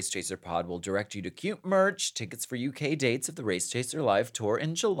at Race Chaser Pod will direct you to cute merch, tickets for UK dates of the Race Chaser Live Tour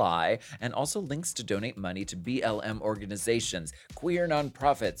in July, and also links to donate money to BLM organizations, queer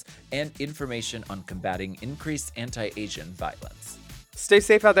nonprofits, and information on combating increased anti-Asian violence. Stay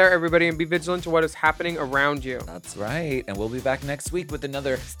safe out there, everybody, and be vigilant to what is happening around you. That's right. And we'll be back next week with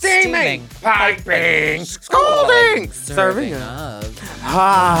another steaming, piping, scalding, serving of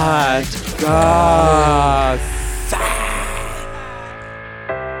hot goss.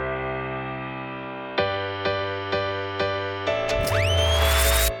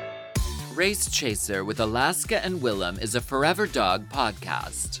 Race Chaser with Alaska and Willem is a Forever Dog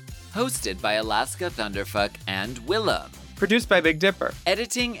podcast. Hosted by Alaska Thunderfuck and Willem. Produced by Big Dipper.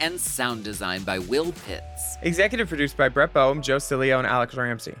 Editing and sound design by Will Pitts. Executive produced by Brett Boehm, Joe Cilio, and Alex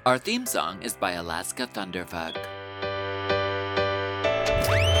Ramsey. Our theme song is by Alaska Thunderfuck.